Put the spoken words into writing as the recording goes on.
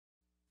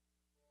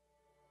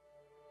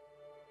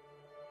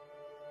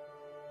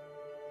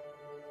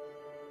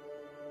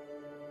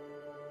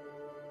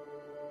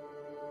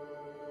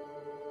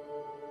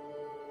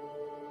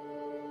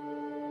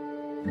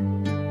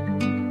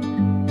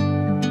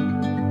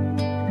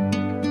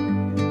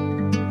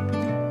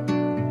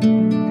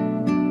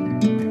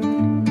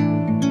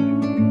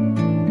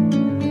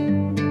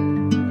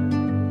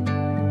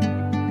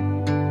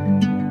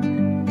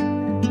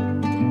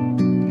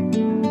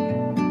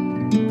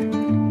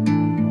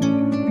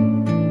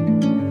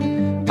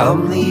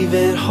I'm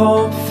leaving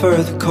home for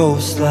the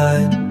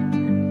coastline,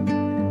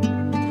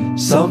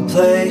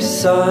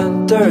 someplace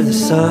under the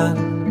sun.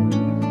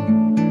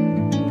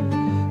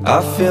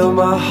 I feel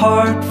my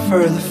heart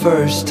for the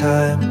first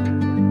time,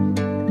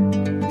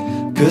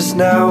 'cause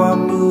now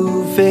I'm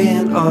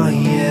moving on,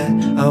 yeah,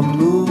 I'm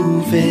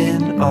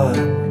moving on.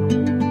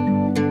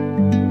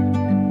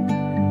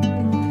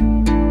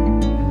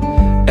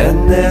 And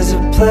there's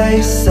a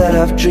place that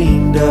I've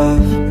dreamed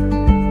of,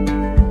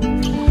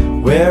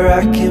 where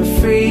I can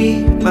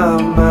free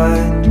my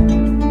mind.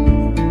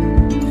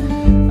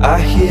 I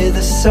hear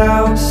the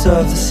sounds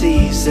of the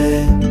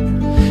season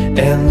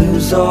and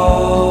lose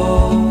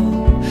all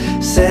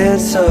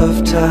sense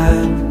of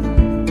time.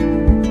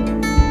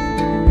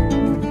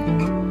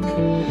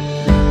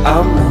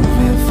 I'm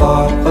moving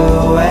far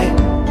away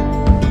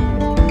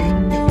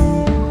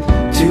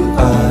to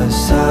a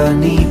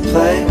sunny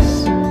place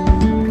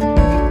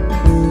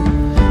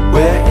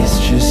where it's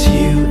just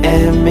you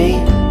and me.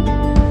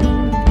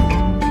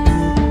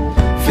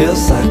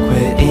 Feels like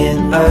we're in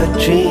a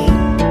dream,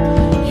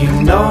 you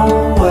know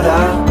what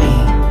I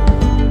mean.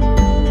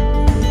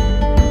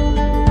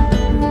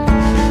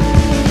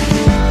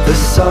 The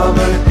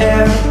summer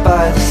air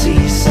by the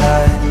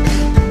seaside,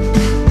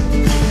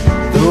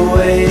 the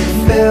way it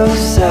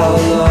fills our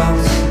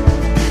lungs,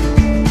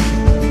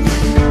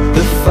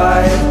 the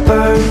fire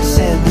burns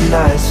in the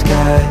night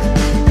sky.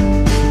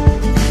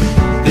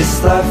 This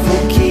life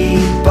will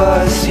keep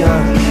us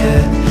young,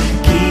 yeah,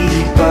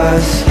 keep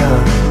us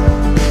young.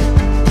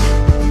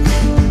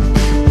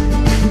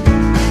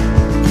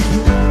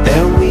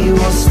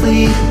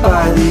 Sleep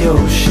by the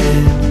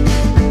ocean,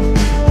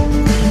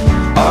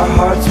 our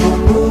hearts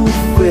will move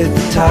with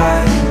the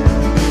tide,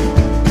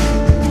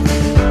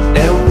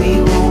 and we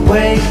will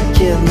wake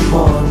in the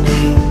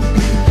morning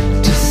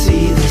to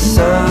see the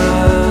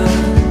sun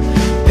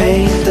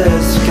paint the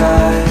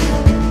sky.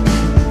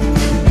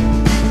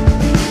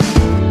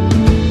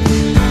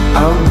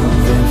 I'm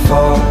moving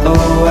far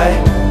away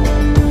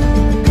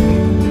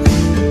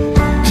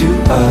to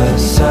a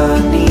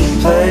sunny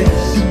place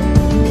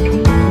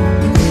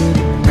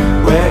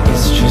where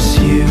it's just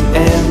you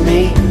and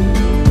me.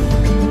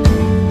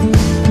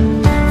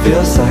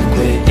 Feels like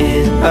we're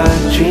in a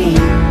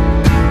dream,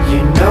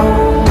 you know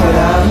what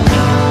I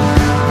mean.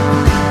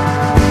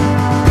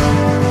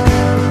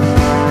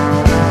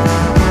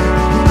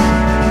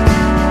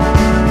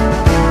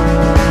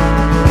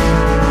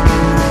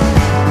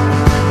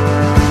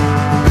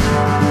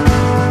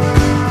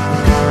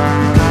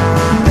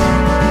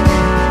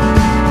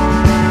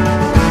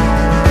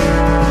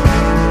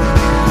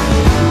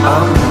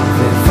 I'm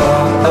moving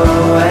far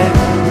away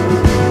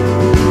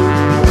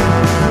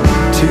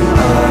to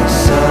a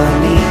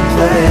sunny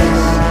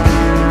place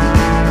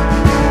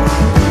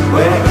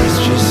where it's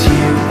just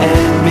you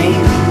and me.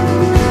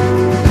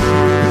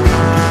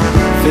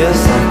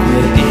 Feels like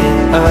we're in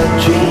a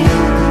dream,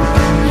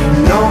 you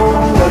know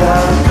what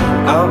I mean.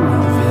 I'm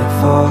moving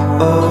far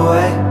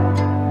away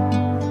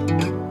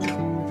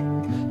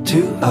to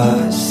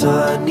a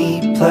sunny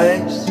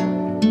place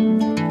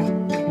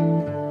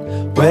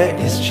where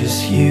it's just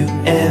you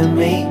and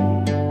me.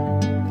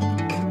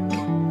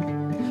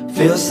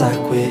 Feels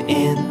like we're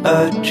in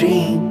a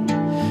dream,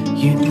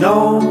 you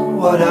know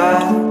what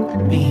I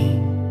mean.